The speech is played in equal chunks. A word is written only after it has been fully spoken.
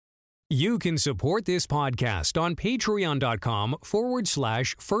You can support this podcast on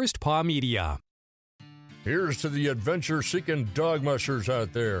patreon.com/firstpawmedia. Here's to the adventure-seeking dog mushers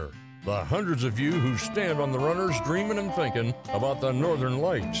out there. The hundreds of you who stand on the runners dreaming and thinking about the Northern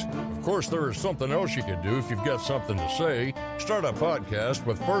Lights. Of course, there is something else you can do if you've got something to say. Start a podcast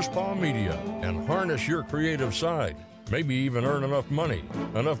with First Paw Media and harness your creative side. Maybe even earn enough money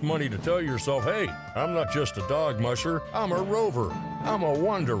to tell yourself, hey, I'm not just a dog musher, I'm a rover, I'm a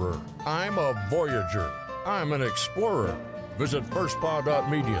wanderer, I'm a voyager, I'm an explorer. Visit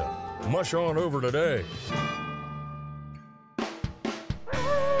firstpaw.media. Mush on over today.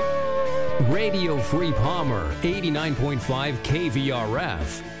 Radio Free Palmer 89.5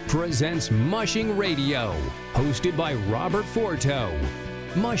 KVRF presents Mushing Radio, hosted by Robert Forto.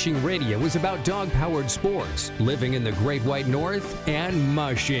 Mushing Radio is about dog-powered sports, living in the Great White North, and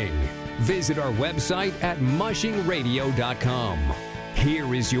mushing. Visit our website at mushingradio.com.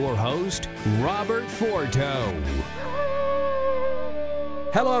 Here is your host, Robert Forto.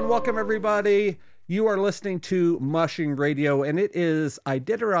 Hello and welcome, everybody. You are listening to Mushing Radio, and it is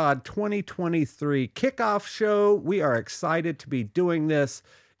Iditarod 2023 kickoff show. We are excited to be doing this.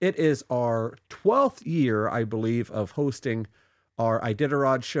 It is our 12th year, I believe, of hosting our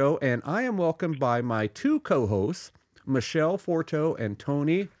Iditarod show, and I am welcomed by my two co-hosts, Michelle Forto and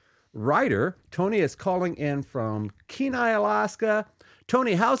Tony Ryder. Tony is calling in from Kenai, Alaska.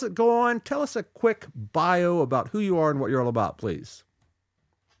 Tony, how's it going? Tell us a quick bio about who you are and what you're all about, please.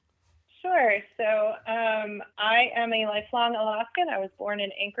 Sure. So I am a lifelong Alaskan. I was born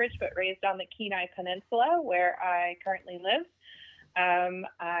in Anchorage, but raised on the Kenai Peninsula, where I currently live.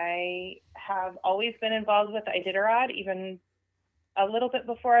 I have always been involved with Iditarod, even a little bit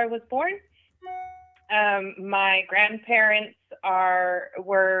before I was born. My grandparents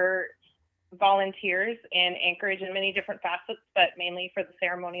were volunteers in Anchorage in many different facets, but mainly for the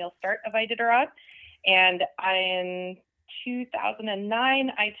ceremonial start of Iditarod. And in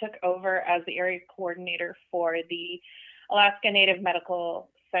 2009, I took over as the area coordinator for the Alaska Native Medical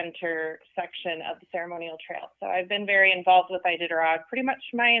Center section of the ceremonial trail. So I've been very involved with Iditarod pretty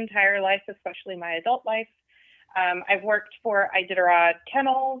much my entire life, especially my adult life. I've worked for Iditarod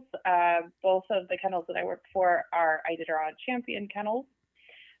kennels. Both of the kennels that I worked for are Iditarod champion kennels.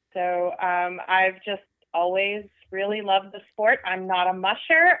 So I've just always really loved the sport. I'm not a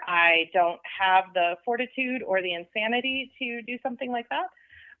musher. I don't have the fortitude or the insanity to do something like that,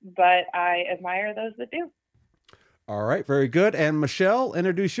 but I admire those that do. All right, very good. And Michelle,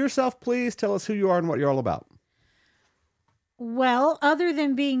 introduce yourself, please. Tell us who you are and what you're all about. Well, other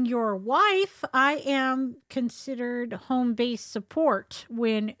than being your wife, I am considered home-based support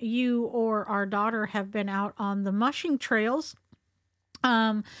when you or our daughter have been out on the mushing trails.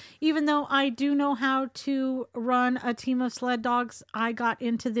 Even though I do know how to run a team of sled dogs, I got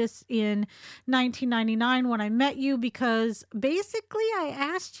into this in 1999 when I met you because basically I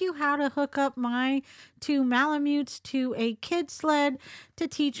asked you how to hook up my two Malamutes to a kid sled to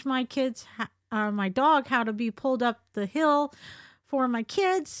teach my kids my dog how to be pulled up the hill for my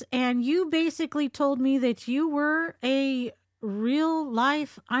kids. And you basically told me that you were a real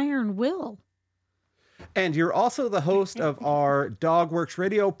life Iron Will. And you're also the host of our DogWorks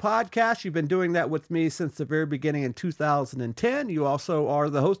Radio podcast. You've been doing that with me since the very beginning in 2010. You also are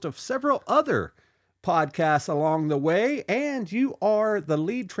the host of several other podcasts along the way. And you are the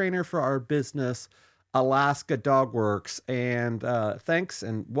lead trainer for our business, Alaska DogWorks. And thanks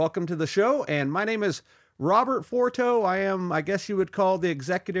and welcome to the show. And my name is Robert Forto. I am, I guess you would call, the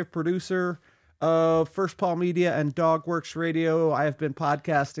executive producer of First Paw Media and DogWorks Radio. I have been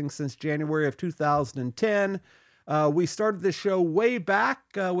podcasting since January of 2010. We started this show way back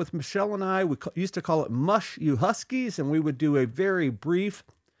with Michelle and I. We used to call it Mush You Huskies, and we would do a very brief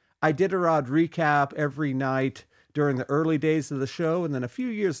Iditarod recap every night during the early days of the show. And then a few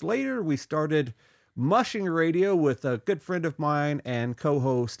years later, we started Mushing Radio with a good friend of mine and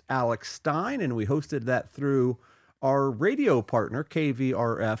co-host Alex Stein, and we hosted that through our radio partner,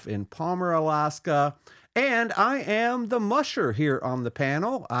 KVRF in Palmer, Alaska. And I am the musher here on the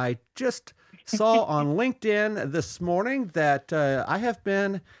panel. I just saw on LinkedIn this morning that I have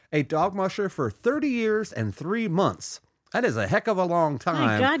been a dog musher for 30 years and 3 months. That is a heck of a long time.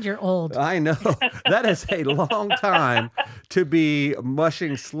 My God, you're old. I know. That is a long time to be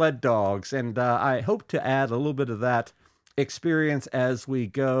mushing sled dogs. And I hope to add a little bit of that experience as we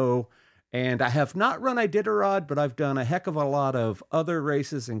go. And I have not run Iditarod, but I've done a heck of a lot of other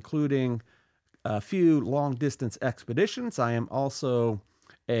races, including a few long-distance expeditions. I am also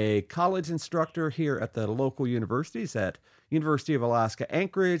a college instructor here at the local universities at University of Alaska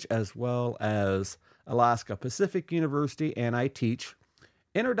Anchorage, as well as Alaska Pacific University, and I teach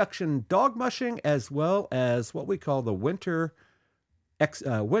introduction dog mushing, as well as what we call the winter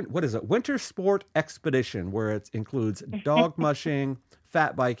winter sport expedition, where it includes dog mushing,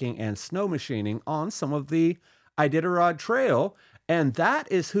 fat biking, and snow machining on some of the Iditarod Trail. And that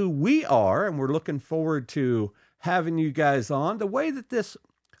is who we are, and we're looking forward to having you guys on. The way that this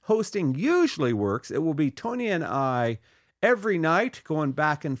hosting usually works, it will be Tony and I every night going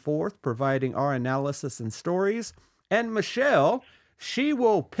back and forth, providing our analysis and stories. And Michelle, she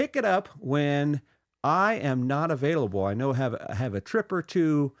will pick it up when I am not available. I know I have a trip or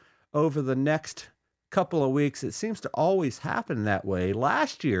two over the next couple of weeks. It seems to always happen that way.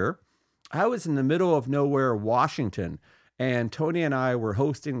 Last year, I was in the middle of nowhere, Washington, and Tony and I were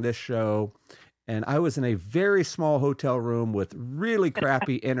hosting this show, and I was in a very small hotel room with really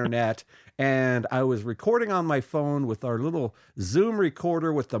crappy internet, and I was recording on my phone with our little Zoom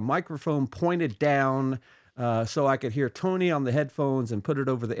recorder with the microphone pointed down, so I could hear Tony on the headphones and put it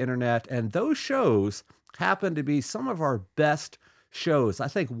over the internet. And those shows happened to be some of our best shows. I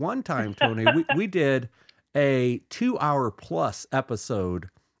think one time, Tony, we did a 2-hour plus episode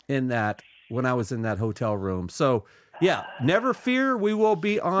when I was in that hotel room. So yeah, never fear. We will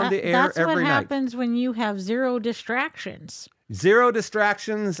be on the air every night. That's what happens when you have zero distractions. Zero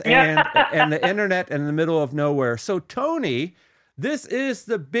distractions and the internet in the middle of nowhere. So Tony, this is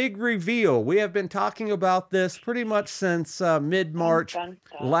the big reveal. We have been talking about this pretty much since mid-March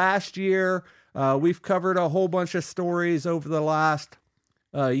last year. We've covered a whole bunch of stories over the last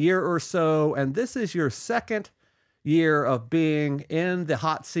year or so, and this is your second year of being in the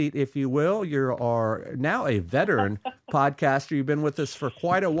hot seat, if you will. You are now a veteran podcaster. You've been with us for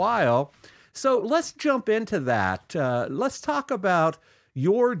quite a while. So let's jump into that. Let's talk about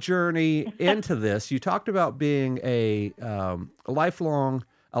your journey into this. You talked about being a lifelong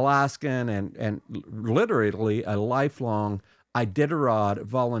Alaskan and literally a lifelong Iditarod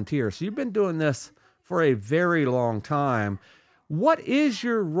volunteer. So you've been doing this for a very long time. What is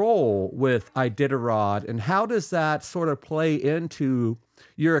your role with Iditarod, and how does that sort of play into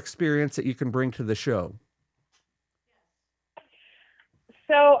your experience that you can bring to the show?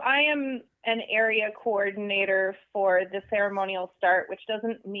 So I am an area coordinator for the ceremonial start, which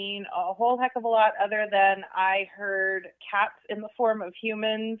doesn't mean a whole heck of a lot other than I herd cats in the form of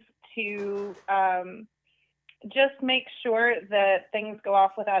humans to just make sure that things go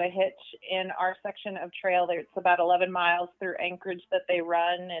off without a hitch in our section of trail. It's about 11 miles through Anchorage that they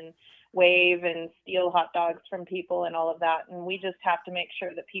run and wave and steal hot dogs from people and all of that. And we just have to make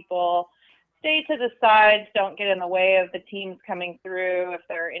sure that people stay to the sides, don't get in the way of the teams coming through. If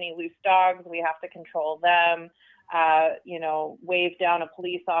there are any loose dogs, we have to control them, wave down a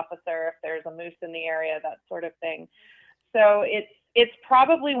police officer if there's a moose in the area, that sort of thing. So it's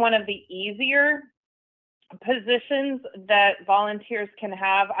probably one of the easier positions that volunteers can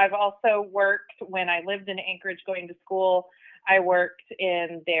have. I've also worked, when I lived in Anchorage going to school, I worked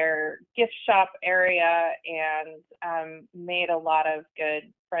in their gift shop area and made a lot of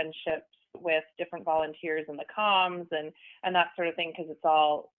good friendships with different volunteers in the comms and that sort of thing, because it's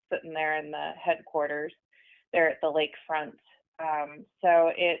all sitting there in the headquarters there at the lakefront.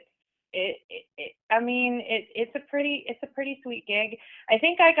 So it's a pretty sweet gig. I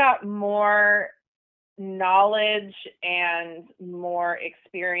think I got more knowledge and more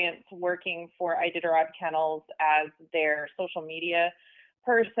experience working for Iditarod Kennels as their social media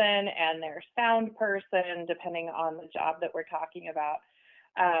person and their sound person, depending on the job that we're talking about,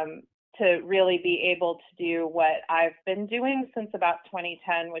 to really be able to do what I've been doing since about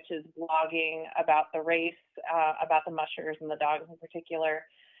 2010, which is blogging about the race, about the mushers and the dogs in particular.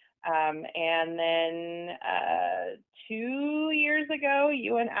 And then 2 years ago,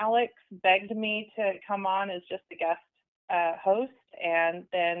 you and Alex begged me to come on as just a guest host, and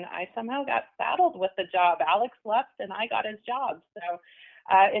then I somehow got saddled with the job. Alex left and I got his job. So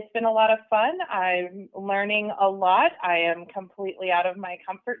it's been a lot of fun. I'm learning a lot. I am completely out of my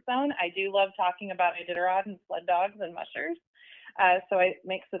comfort zone. I do love talking about Iditarod and sled dogs and mushers. So it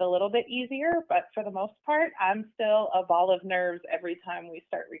makes it a little bit easier, but for the most part, I'm still a ball of nerves every time we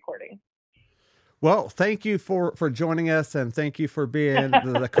start recording. Well, thank you for joining us, and thank you for being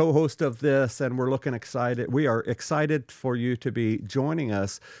the co-host of this, and we're looking excited. We are excited for you to be joining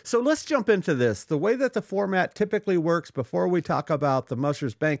us. So let's jump into this. The way that the format typically works before we talk about the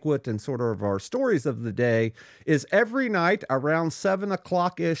Mushers Banquet and sort of our stories of the day is every night around 7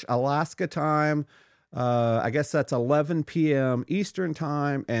 o'clock-ish Alaska time, I guess that's 11 p.m. Eastern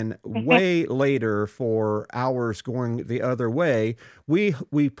time, and way later for hours going the other way, we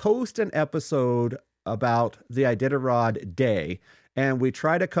post an episode about the Iditarod Day. And we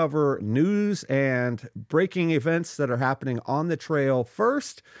try to cover news and breaking events that are happening on the trail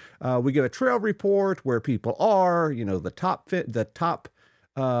first. We give a trail report where people are, the top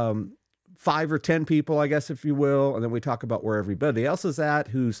 5 or 10 people, I guess, if you will. And then we talk about where everybody else is at,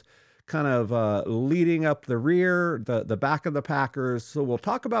 who's kind of leading up the rear, the back of the packers. So we'll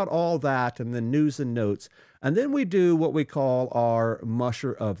talk about all that and then news and notes. And then we do what we call our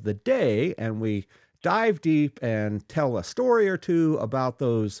musher of the day. And we dive deep and tell a story or two about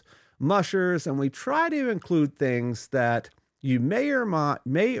those mushers. And we try to include things that you may or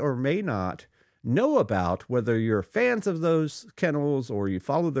may not know about, whether you're fans of those kennels or you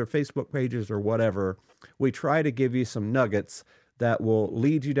follow their Facebook pages or whatever. We try to give you some nuggets that will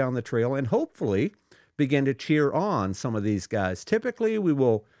lead you down the trail and hopefully begin to cheer on some of these guys. Typically, we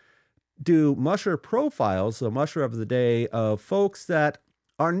will do musher profiles, the musher of the day, of folks that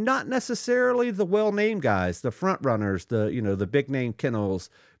are not necessarily the well-named guys, the front runners, the big name kennels,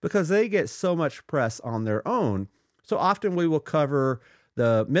 because they get so much press on their own. So often we will cover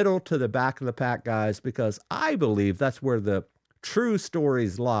the middle to the back of the pack guys, because I believe that's where the true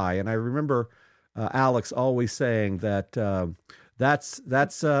stories lie. And I remember Alex always saying that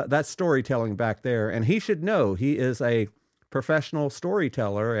that's storytelling back there. And he should know he is a professional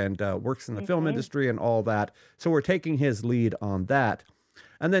storyteller and works in the film industry and all that. So we're taking his lead on that.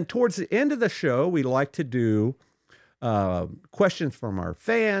 And then towards the end of the show, we like to do questions from our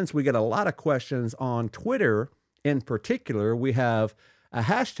fans. We get a lot of questions on Twitter in particular. We have a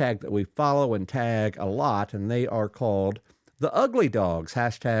hashtag that we follow and tag a lot, and they are called the Ugly Dogs,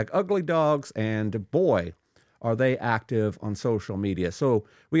 hashtag Ugly Dogs, and boy, are they active on social media. So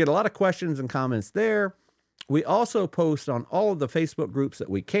we get a lot of questions and comments there. We also post on all of the Facebook groups that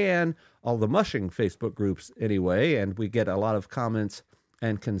we can, all the mushing Facebook groups anyway, and we get a lot of comments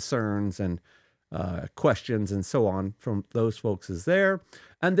and concerns and questions and so on from those folks is there.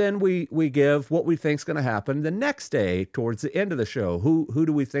 And then we give what we think is going to happen the next day towards the end of the show. Who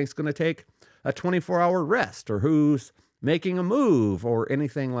do we think is going to take a 24-hour rest, or who's making a move, or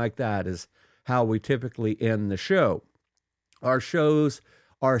anything like that is how we typically end the show. Our shows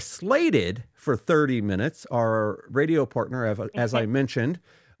are slated for 30 minutes. Our radio partner, as I mentioned,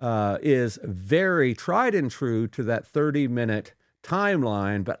 is very tried and true to that 30-minute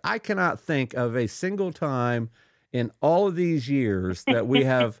timeline, but I cannot think of a single time in all of these years that we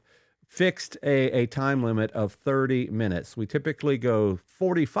have fixed a time limit of 30 minutes. We typically go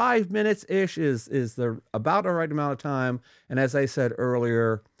 45 minutes-ish is the about the right amount of time. And as I said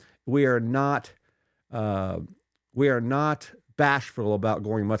earlier, we are not bashful about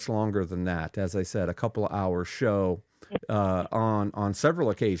going much longer than that. As I said, a couple of hour show on several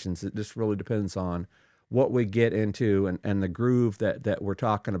occasions. It just really depends on what we get into and the groove that we're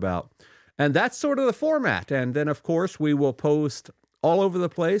talking about. And that's sort of the format. And then, of course, we will post all over the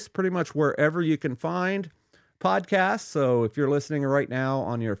place, pretty much wherever you can find podcasts. So if you're listening right now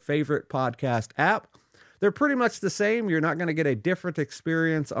on your favorite podcast app, they're pretty much the same. You're not going to get a different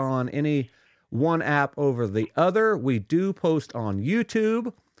experience on any one app over the other. We do post on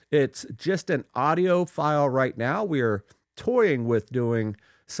YouTube. It's just an audio file right now. We are toying with doing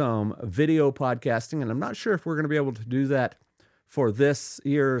some video podcasting, and I'm not sure if we're going to be able to do that for this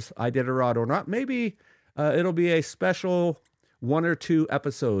year's Iditarod or not. Maybe it'll be a special 1 or 2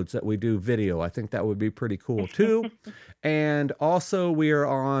 episodes that we do video. I think that would be pretty cool too. And also we are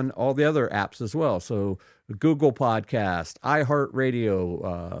on all the other apps as well. So Google Podcast,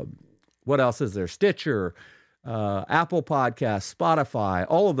 iHeartRadio, what else is there? Stitcher, Apple Podcasts, Spotify,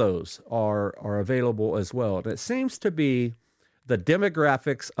 all of those are available as well. And it seems to be the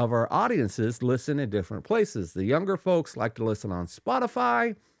demographics of our audiences listen in different places. The younger folks like to listen on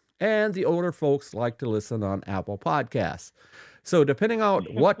Spotify, and the older folks like to listen on Apple Podcasts. So depending on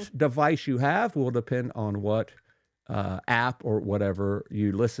what device you have will depend on what app or whatever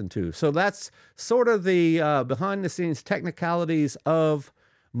you listen to. So that's sort of the behind-the-scenes technicalities of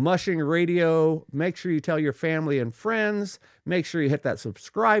Mushing Radio. Make sure you tell your family and friends. Make sure you hit that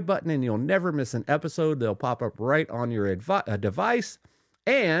subscribe button and you'll never miss an episode. They'll pop up right on your device.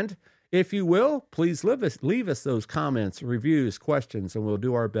 And if you will, please leave us those comments, reviews, questions, and we'll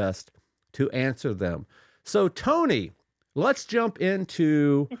do our best to answer them. So Tony, let's jump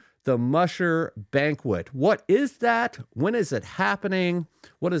into the Musher Banquet. What is that? When is it happening?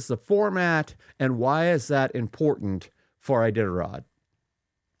 What is the format? And why is that important for Iditarod?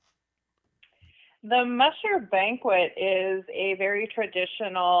 The Musher Banquet is a very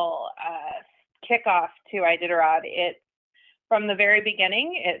traditional kickoff to Iditarod. It's from the very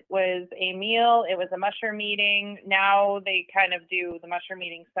beginning. It was a meal, it was a musher meeting. Now they kind of do the musher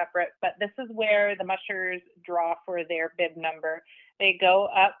meeting separate, but this is where the mushers draw for their bib number. They go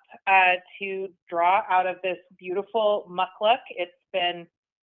up to draw out of this beautiful mukluk. It's been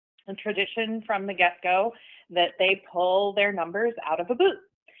a tradition from the get-go that they pull their numbers out of a boot.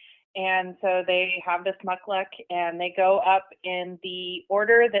 And so they have this mukluk and they go up in the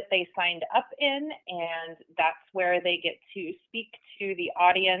order that they signed up in, and that's where they get to speak to the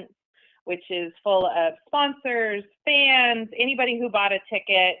audience, which is full of sponsors, fans, anybody who bought a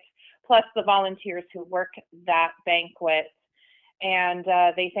ticket, plus the volunteers who work that banquet. And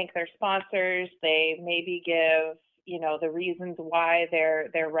they thank their sponsors. They maybe give, the reasons why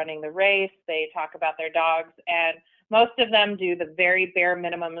they're running the race. They talk about their dogs, and most of them do the very bare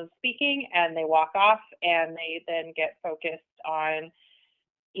minimum of speaking, and they walk off, and they then get focused on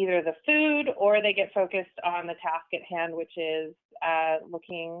either the food or they get focused on the task at hand, which is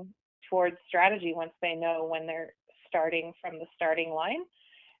looking towards strategy once they know when they're starting from the starting line.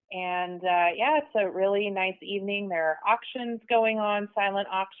 And it's a really nice evening. There are auctions going on, silent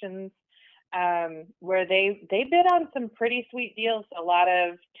auctions, where they bid on some pretty sweet deals. A lot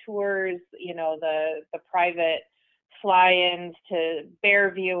of tours, the private fly-ins to bear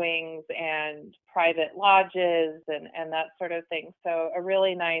viewings and private lodges and that sort of thing. So a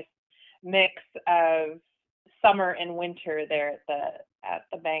really nice mix of summer and winter there at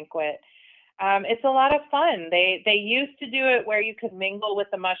the banquet. It's a lot of fun. They used to do it where you could mingle with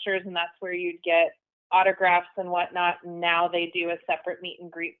the mushers, and that's where you'd get autographs and whatnot. Now they do a separate meet and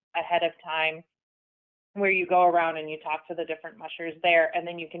greet ahead of time where you go around and you talk to the different mushers there, and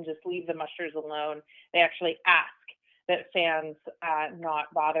then you can just leave the mushers alone. They actually ask that fans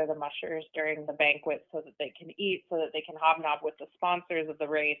not bother the mushers during the banquet so that they can eat, so that they can hobnob with the sponsors of the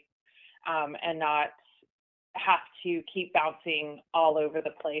race, and not have to keep bouncing all over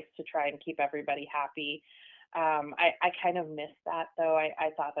the place to try and keep everybody happy. I kind of missed that, though.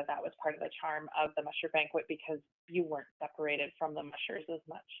 I thought that was part of the charm of the musher banquet because you weren't separated from the mushers as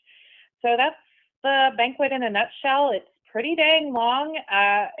much. So that's the banquet in a nutshell. It's pretty dang long.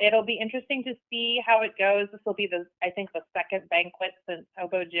 It'll be interesting to see how it goes. This will be I think the second banquet since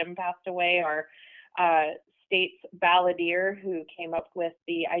Hobo Jim passed away, our state's balladeer who came up with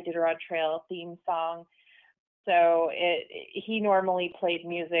the Iditarod Trail theme song. So he normally played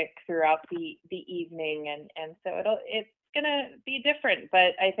music throughout the evening, and so it's gonna be different.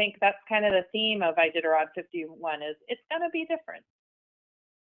 But I think that's kind of the theme of Iditarod 51 is it's gonna be different.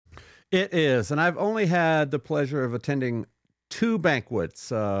 It is, and I've only had the pleasure of attending 2 banquets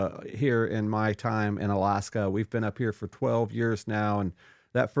here in my time in Alaska. We've been up here for 12 years now, and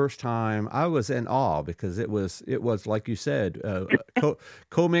that first time I was in awe because it was like you said,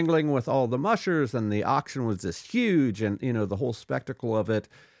 commingling with all the mushers, and the auction was just huge, and the whole spectacle of it.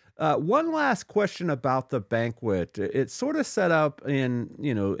 One last question about the banquet. It's sort of set up in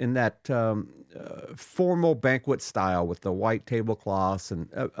that formal banquet style with the white tablecloths and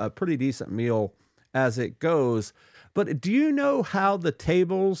a pretty decent meal as it goes. But do you know how the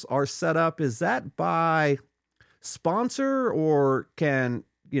tables are set up? Is that by sponsor, or can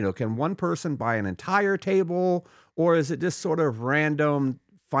one person buy an entire table, or is it just sort of random,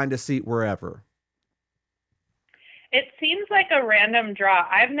 find a seat wherever? It seems like a random draw.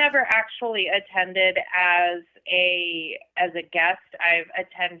 I've never actually attended as a guest. I've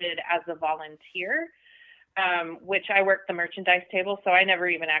attended as a volunteer, which I worked the merchandise table, so I never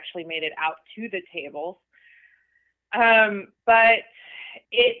even actually made it out to the tables. But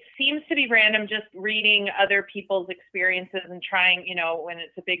it seems to be random, just reading other people's experiences and trying, when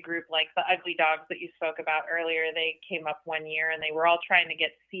it's a big group like the Ugly Dogs that you spoke about earlier. They came up one year and they were all trying to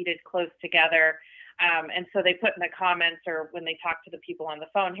get seated close together. And so they put in the comments, or when they talk to the people on the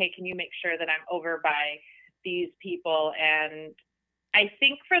phone, hey, can you make sure that I'm over by these people? And I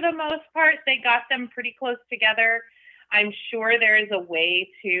think for the most part, they got them pretty close together. I'm sure there is a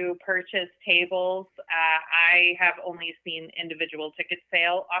way to purchase tables. I have only seen individual ticket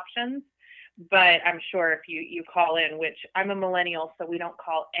sale options, but I'm sure if you call in, which I'm a millennial, so we don't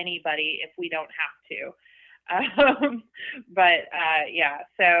call anybody if we don't have to.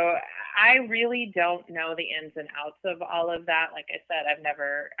 So I really don't know the ins and outs of all of that. Like I said,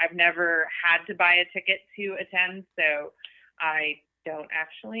 I've never had to buy a ticket to attend, so I don't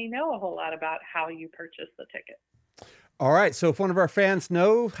actually know a whole lot about how you purchase the ticket. All right. So if one of our fans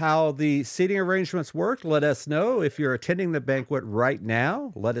know how the seating arrangements work, let us know. If you're attending the banquet right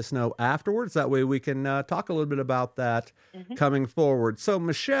now, let us know afterwards. That way we can talk a little bit about that coming forward. So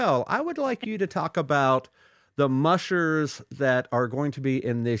Michelle, I would like you to talk about the mushers that are going to be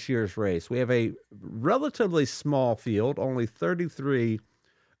in this year's race. We have a relatively small field, only 33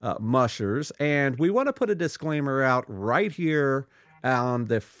 mushers, and we want to put a disclaimer out right here on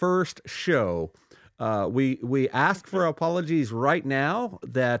the first show. We ask for apologies right now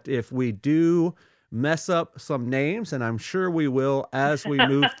that if we do mess up some names, and I'm sure we will as we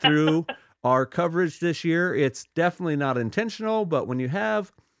move through our coverage this year, it's definitely not intentional, but when you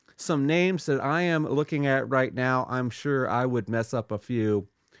have some names that I am looking at right now, I'm sure I would mess up a few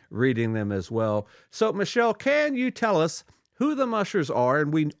reading them as well. So, Michelle, can you tell us who the mushers are?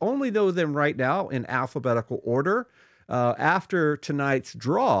 And we only know them right now in alphabetical order. After tonight's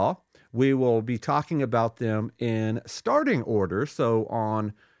draw, we will be talking about them in starting order. So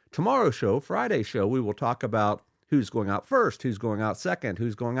on tomorrow's show, Friday's show, we will talk about who's going out first, who's going out second,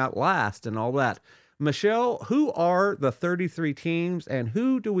 who's going out last, and all that. Michelle, who are the 33 teams, and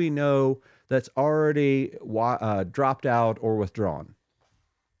who do we know that's already dropped out or withdrawn?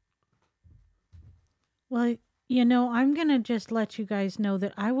 Well, I'm going to just let you guys know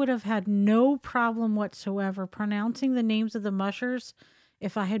that I would have had no problem whatsoever pronouncing the names of the mushers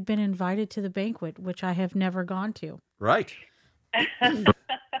if I had been invited to the banquet, which I have never gone to. Right. I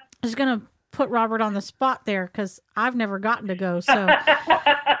was going to put Robert on the spot there because I've never gotten to go. So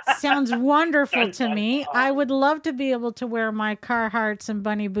sounds wonderful to me. I would love to be able to wear my Carhartts and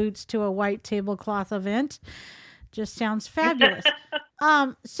bunny boots to a white tablecloth event. Just sounds fabulous.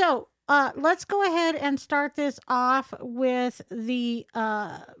 So let's go ahead and start this off with the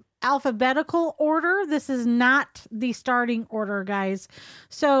alphabetical order. This is not the starting order, guys.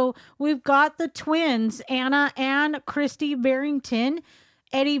 So we've got the twins, Anna and Christy Barrington,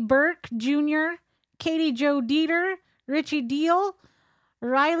 Eddie Burke Jr., Katie Jo Dieter, Richie Deal,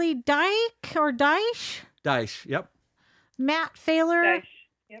 Riley Dyke or Dyche? Dyche, yep. Matt Failer, Dyche,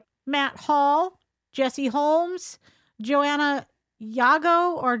 yep. Matt Hall, Jesse Holmes, Joanna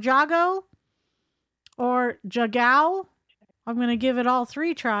Jago or Jagao, or Jagao. I'm going to give it all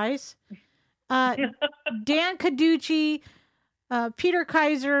 3 tries. Dan Caducci, Peter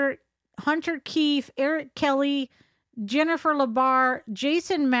Kaiser, Hunter Keefe, Eric Kelly, Jennifer Labar,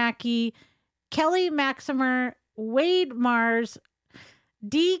 Jason Mackey, Kelly Maximer, Wade Mars,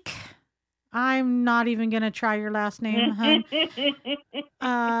 Deke. I'm not even going to try your last name, hun.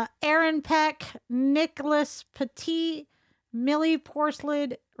 Aaron Peck, Nicholas Petit, Millie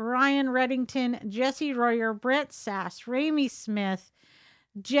Porslid, Ryan Reddington, Jesse Royer, Brett Sass, Ramey Smith,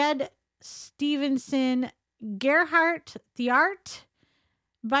 Jed Stevenson, Gerhardt The Art.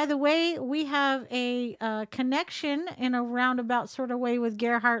 By the way, we have a connection in a roundabout sort of way with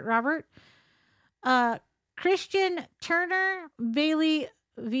Gerhardt Robert. Christian Turner, Bailey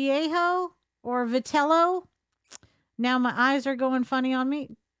Viejo or Vitello. Now my eyes are going funny on me.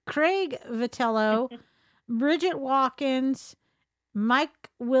 Craig Vitello, Bridget Watkins, Mike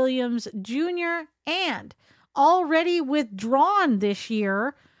Williams Jr., and already withdrawn this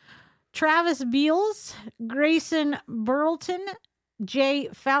year, Travis Beals, Grayson Burleton, Jay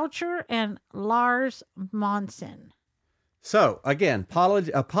Foucher, and Lars Monson. So, again,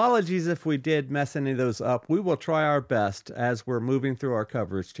 apologies if we did mess any of those up. We will try our best as we're moving through our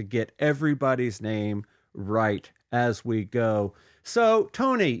coverage to get everybody's name right as we go. So,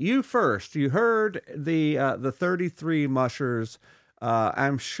 Tony, you first. You heard the 33 mushers.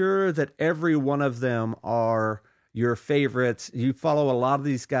 I'm sure that every one of them are your favorites. You follow a lot of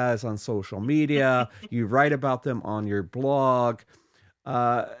these guys on social media. You write about them on your blog.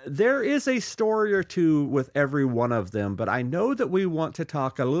 There is a story or two with every one of them, but I know that we want to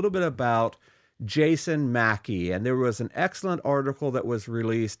talk a little bit about Jason Mackey. And there was an excellent article that was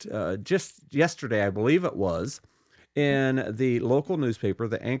released just yesterday, I believe it was, in the local newspaper,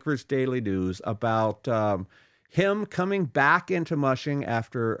 the Anchorage Daily News, about him coming back into mushing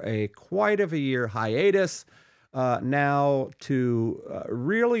after quite of a year hiatus, now to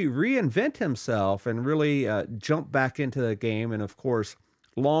really reinvent himself and really jump back into the game. And of course,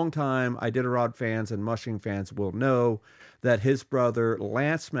 longtime Iditarod fans and mushing fans will know that his brother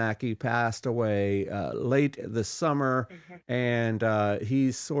Lance Mackey passed away late this summer, and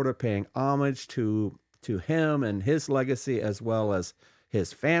he's sort of paying homage to him and his legacy, as well as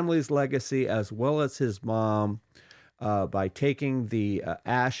his family's legacy, as well as his mom, by taking the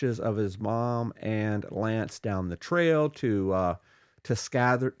ashes of his mom and Lance down the trail to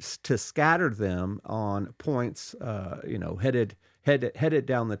scatter them on points, headed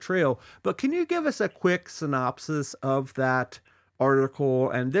down the trail. But can you give us a quick synopsis of that article?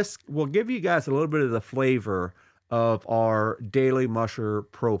 And this will give you guys a little bit of the flavor of our daily musher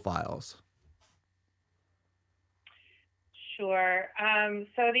profiles. Sure.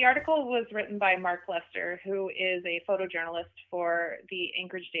 So the article was written by Mark Lester, who is a photojournalist for the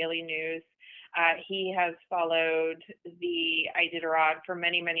Anchorage Daily News. He has followed the Iditarod for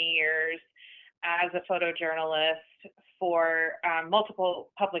many, many years as a photojournalist for multiple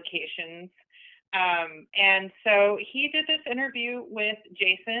publications. And so he did this interview with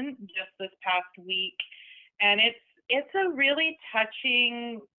Jason just this past week, and it's a really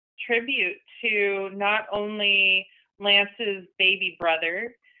touching tribute to not only Lance's baby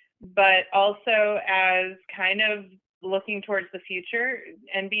brother, but also as kind of looking towards the future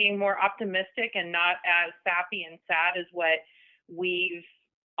and being more optimistic and not as sappy and sad as what we've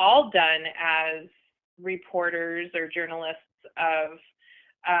all done as reporters or journalists of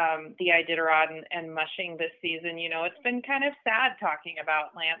the Iditarod and mushing this season. You know, it's been kind of sad talking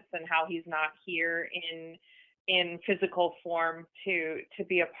about Lance and how he's not here in physical form to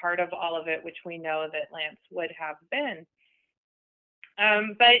be a part of all of it, which we know that Lance would have been.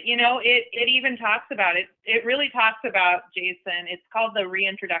 But, you know, it even talks about it. It really talks about Jason. It's called The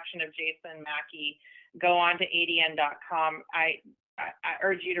Reintroduction of Jason Mackey. Go on to adn.com. I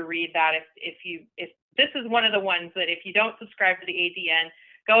urge you to read that. If this is one of the ones that if you don't subscribe to the ADN,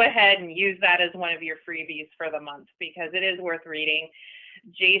 go ahead and use that as one of your freebies for the month, because it is worth reading.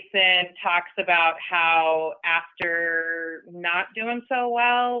 Jason talks about how after not doing so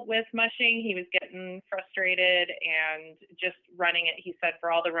well with mushing, he was getting frustrated and just running it, he said, for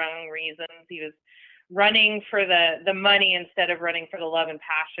all the wrong reasons. He was running for the money instead of running for the love and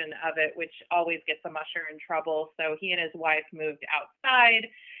passion of it, which always gets a musher in trouble. So he and his wife moved outside.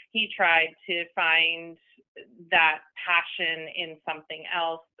 He tried to find that passion in something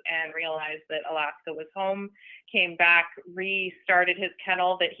else and realized that Alaska was home, came back, restarted his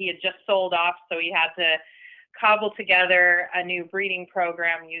kennel that he had just sold off. So he had to cobble together a new breeding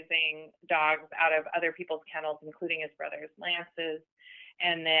program using dogs out of other people's kennels, including his brother's, Lance's.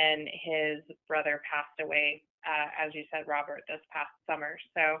 And then his brother passed away, as you said, Robert, this past summer.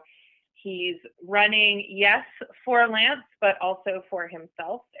 So he's running, yes, for Lance, but also for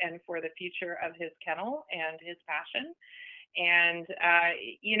himself and for the future of his kennel and his passion. And,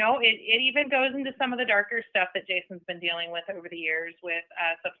 you know, it even goes into some of the darker stuff that Jason's been dealing with over the years with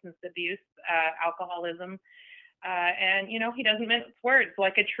substance abuse, alcoholism. And, you know, he doesn't mince words.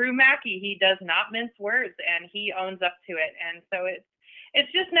 Like a true Mackey, he does not mince words, and he owns up to it. And so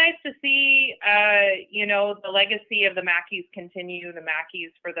it's just nice to see, you know, the legacy of the Mackeys continue. The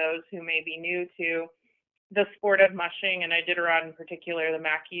Mackeys, for those who may be new to the sport of mushing, and Iditarod in particular, the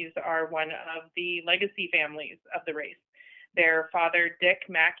Mackeys are one of the legacy families of the race. Their father, Dick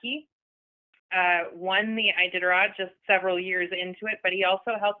Mackey, won the Iditarod just several years into it, but he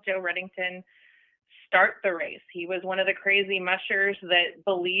also helped Joe Reddington start the race. He was one of the crazy mushers that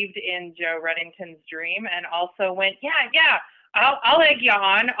believed in Joe Reddington's dream and also went, yeah, I'll egg you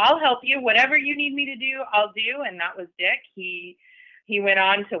on. I'll help you. Whatever you need me to do, I'll do. And that was Dick. He went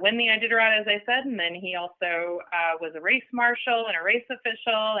on to win the Iditarod, as I said, and then he also was a race marshal and a race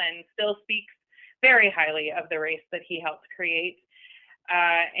official and still speaks very highly of the race that he helped create.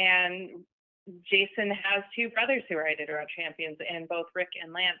 And Jason has two brothers who are Iditarod champions, and both Rick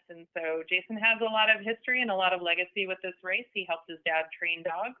and Lance. And so Jason has a lot of history and a lot of legacy with this race. He helped his dad train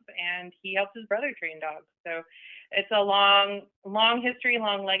dogs, and he helped his brother train dogs. So it's a long history,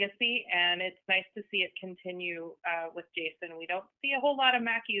 long legacy, and it's nice to see it continue with Jason. We don't see a whole lot of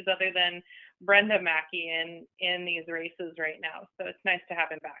Mackeys other than Brenda Mackey in these races right now. So it's nice to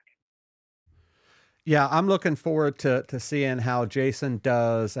have him back. Yeah, I'm looking forward to seeing how Jason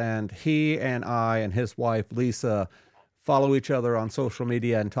does, and he and I and his wife, Lisa, follow each other on social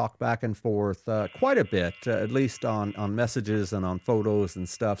media and talk back and forth quite a bit, at least on messages and on photos and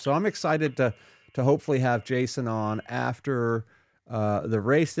stuff. So I'm excited to hopefully have Jason on after the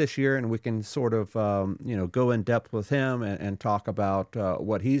race this year, and we can sort of, go in depth with him and talk about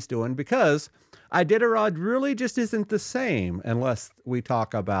what he's doing, because Iditarod really just isn't the same unless we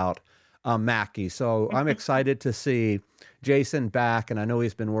talk about Mackey. So I'm excited to see Jason back, and I know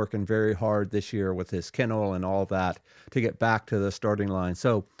he's been working very hard this year with his kennel and all that to get back to the starting line.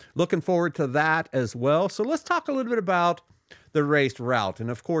 So looking forward to that as well. So let's talk a little bit about the race route. And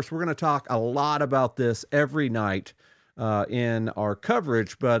of course, we're going to talk a lot about this every night in our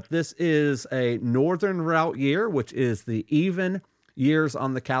coverage, but this is a northern route year, which is the even years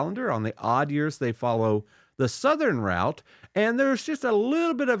on the calendar. On the odd years, they follow the southern route, and there's just a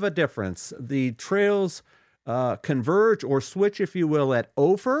little bit of a difference. The trails converge or switch, if you will, at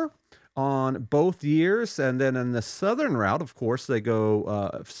Ophir on both years, and then in the southern route, of course, they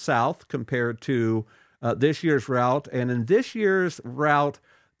go south compared to this year's route. And in this year's route,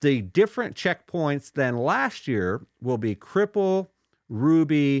 The different checkpoints than last year will be Cripple,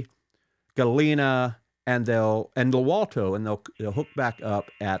 Ruby, Galena, and Lawalto, and they'll hook back up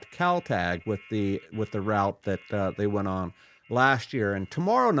at Caltag with the route that they went on last year. And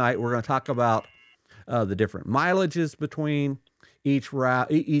tomorrow night we're going to talk about the different mileages between each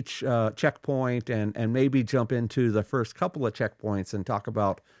route, each checkpoint, and maybe jump into the first couple of checkpoints and talk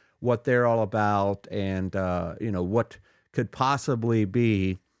about what they're all about, and what could possibly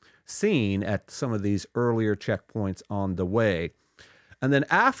be seen at some of these earlier checkpoints on the way. And then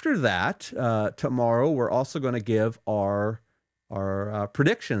after that, tomorrow, we're also going to give our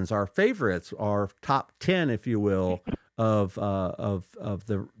predictions, our favorites, our top 10, if you will, of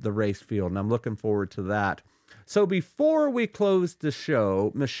the race field. And I'm looking forward to that. So before we close the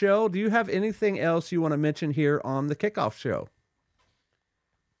show, Michelle, do you have anything else you want to mention here on the kickoff show?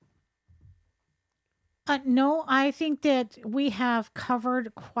 No, I think that we have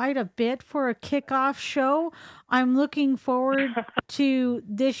covered quite a bit for a kickoff show. I'm looking forward to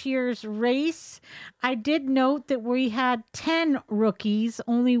this year's race. I did note that we had 10 rookies.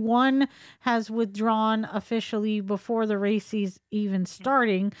 Only one has withdrawn officially before the race is even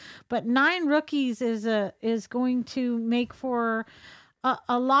starting. But 9 rookies is going to make for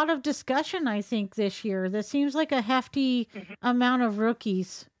a lot of discussion, I think, this year. That seems like a hefty amount of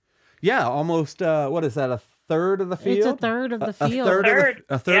rookies. Yeah, almost, what is that, a third of the field? It's a third of the field.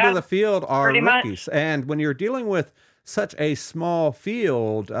 A third of the field are pretty rookies. much. And when you're dealing with such a small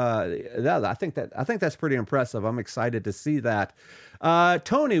field, I think that's pretty impressive. I'm excited to see that.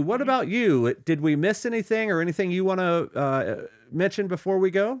 Tony, what about you? Did we miss anything or anything you want to mention before we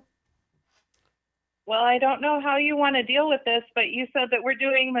go? Well, I don't know how you want to deal with this, but you said that we're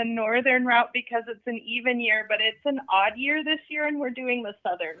doing the northern route because it's an even year, but it's an odd year this year, and we're doing the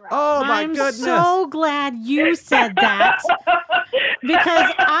southern route. Oh, my goodness. I'm so glad you said that,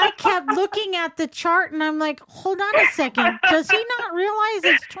 because I kept looking at the chart, and I'm like, hold on a second. Does he not realize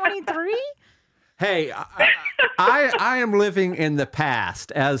it's 23? Hey, I am living in the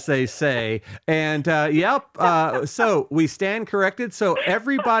past, as they say. And so we stand corrected. So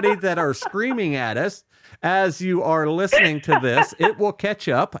everybody that are screaming at us as you are listening to this, it will catch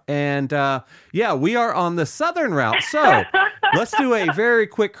up. And we are on the southern route. So let's do a very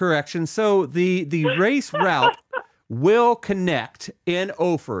quick correction. So the race route will connect in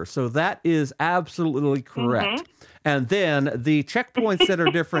Ophir. So that is absolutely correct. Mm-hmm. And then the checkpoints that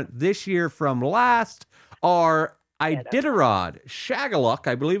are different this year from last are Iditarod, Shagaluk,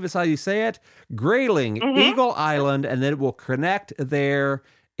 I believe is how you say it, Grayling, Eagle Island, and then it will connect there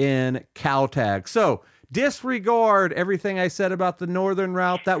in Caltag. So disregard everything I said about the northern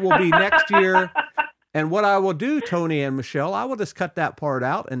route. That will be next year. And what I will do, Tony and Michelle, I will just cut that part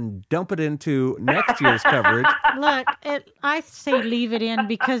out and dump it into next year's coverage. Look, I say leave it in,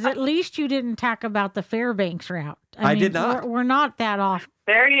 because at least you didn't talk about the Fairbanks route. I mean, did not. We're not that off.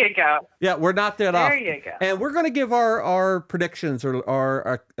 There you go. Yeah, we're not that off. There you go. And we're going to give our predictions or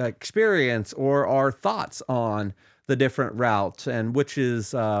our experience or our thoughts on the different routes and which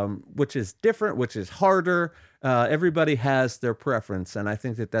is different, which is harder. Everybody has their preference, and I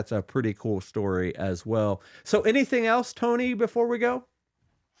think that that's a pretty cool story as well. So anything else, Tony, before we go?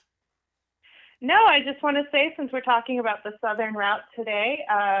 No, I just want to say, since we're talking about the southern route today,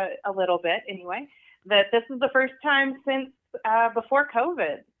 a little bit anyway, that this is the first time since before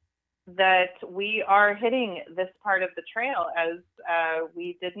COVID that we are hitting this part of the trail, as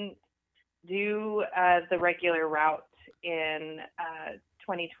we didn't do the regular route in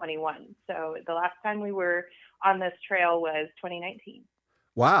 2021. So the last time we were on this trail was 2019.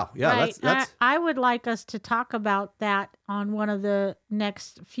 Wow. Yeah, right. that's I would like us to talk about that on one of the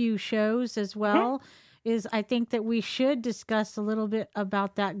next few shows as well. Is I think that we should discuss a little bit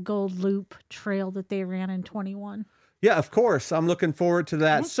about that Gold Loop trail that they ran in 21. Yeah, of course. I'm looking forward to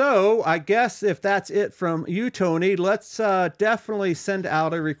that. So I guess if that's it from you, Tony, let's definitely send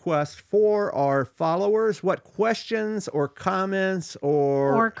out a request for our followers. What questions or comments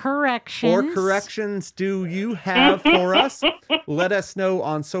or corrections do you have for us? Let us know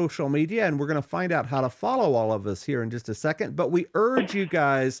on social media, and we're going to find out how to follow all of us here in just a second. But we urge you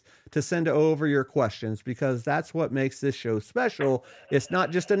guys to send over your questions, because that's what makes this show special. It's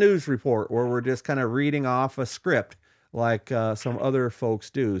not just a news report where we're just kind of reading off a script like some other folks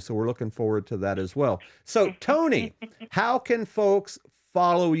do. So we're looking forward to that as well. So Tony, how can folks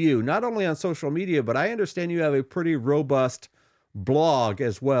follow you? Not only on social media, but I understand you have a pretty robust blog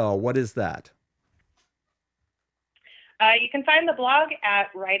as well. What is that? You can find the blog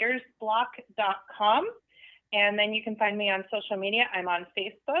at writersblock.com. And then you can find me on social media. I'm on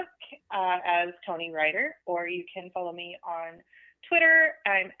Facebook as Tony Writer, or you can follow me on Twitter,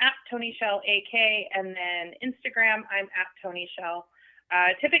 I'm at Tony Shell AK, and then Instagram, I'm at Tony Shell.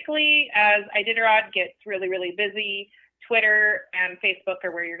 Typically, as Iditarod gets really, really busy, Twitter and Facebook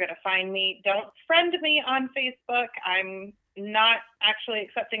are where you're going to find me. Don't friend me on Facebook. I'm not actually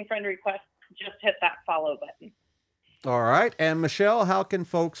accepting friend requests. Just hit that follow button. All right. And Michelle, how can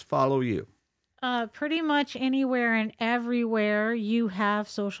folks follow you? Pretty much anywhere and everywhere you have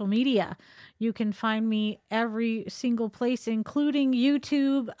social media. You can find me every single place, including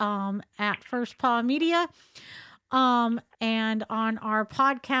YouTube at First Paw Media, and on our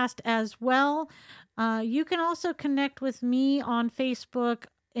podcast as well. You can also connect with me on Facebook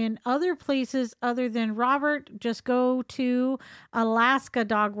in other places other than Robert. Just go to Alaska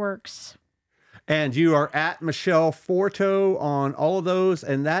Dog Works. And you are at Michelle Forto on all of those.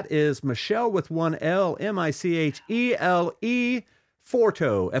 And that is Michelle with one L, Michele,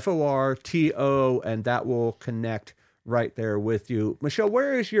 Forto, Forto. And that will connect right there with you. Michelle,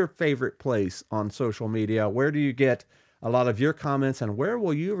 where is your favorite place on social media? Where do you get a lot of your comments, and where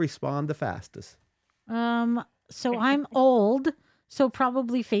will you respond the fastest? So I'm old, so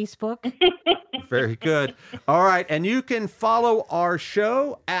probably Facebook. Very good. All right. And you can follow our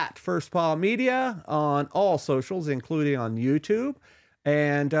show at First Paw Media on all socials, including on YouTube.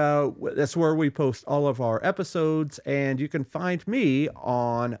 And that's where we post all of our episodes. And you can find me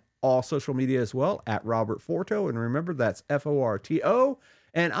on all social media as well at Robert Forto. And remember, that's Forto.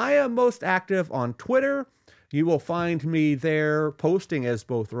 And I am most active on Twitter. You will find me there posting as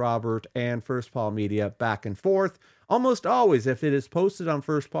both Robert and First Paw Media back and forth. Almost always, if it is posted on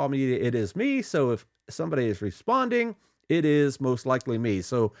First Paw Media, it is me. So if somebody is responding, it is most likely me.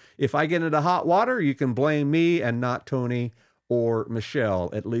 So if I get into hot water, you can blame me and not Tony or Michelle,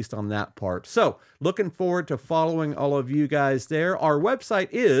 at least on that part. So looking forward to following all of you guys there. Our website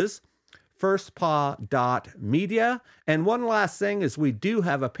is firstpaw.media. And one last thing is we do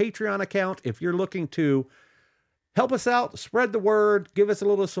have a Patreon account. If you're looking to help us out, spread the word, give us a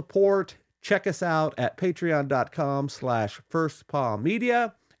little support, check us out at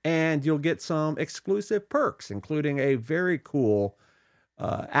patreon.com/firstpawmedia, and you'll get some exclusive perks, including a very cool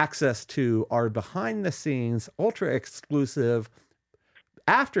access to our behind-the-scenes, ultra-exclusive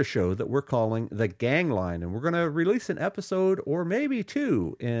after show that we're calling The Gangline. And we're going to release an episode or maybe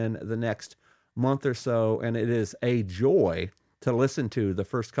two in the next month or so, and it is a joy to listen to the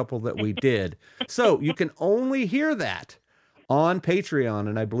first couple that we did. So you can only hear that on Patreon,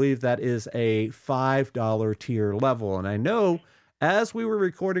 and I believe that is a $5 tier level. And I know as we were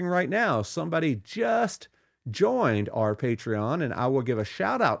recording right now, somebody just joined our Patreon, and I will give a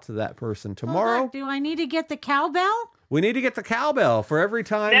shout out to that person tomorrow. Do I need to get the cowbell? We need to get the cowbell for every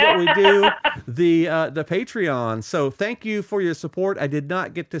time that we do the Patreon. So thank you for your support. I did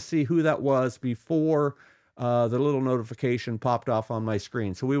not get to see who that was before the little notification popped off on my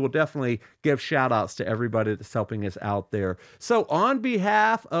screen. So we will definitely give shout outs to everybody that's helping us out there. So on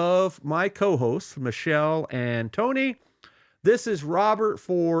behalf of my co-hosts, Michelle and Tony, this is Robert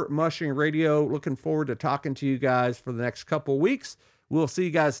for Mushing Radio. Looking forward to talking to you guys for the next couple weeks. We'll see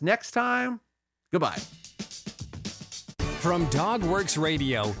you guys next time. Goodbye. From Dogworks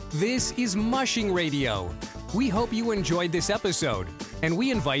Radio, this is Mushing Radio. We hope you enjoyed this episode, and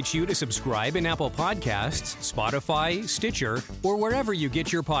we invite you to subscribe in Apple Podcasts, Spotify, Stitcher, or wherever you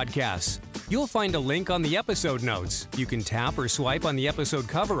get your podcasts. You'll find a link on the episode notes. You can tap or swipe on the episode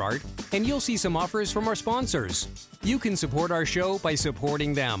cover art, and you'll see some offers from our sponsors. You can support our show by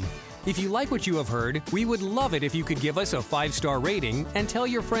supporting them. If you like what you have heard, we would love it if you could give us a 5-star rating and tell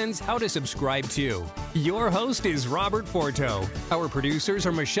your friends how to subscribe too. Your host is Robert Forto. Our producers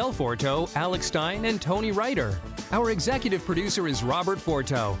are Michelle Forto, Alex Stein, and Tony Ryder. Our executive producer is Robert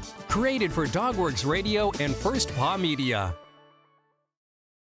Forto. Created for Dogworks Radio and First Paw Media.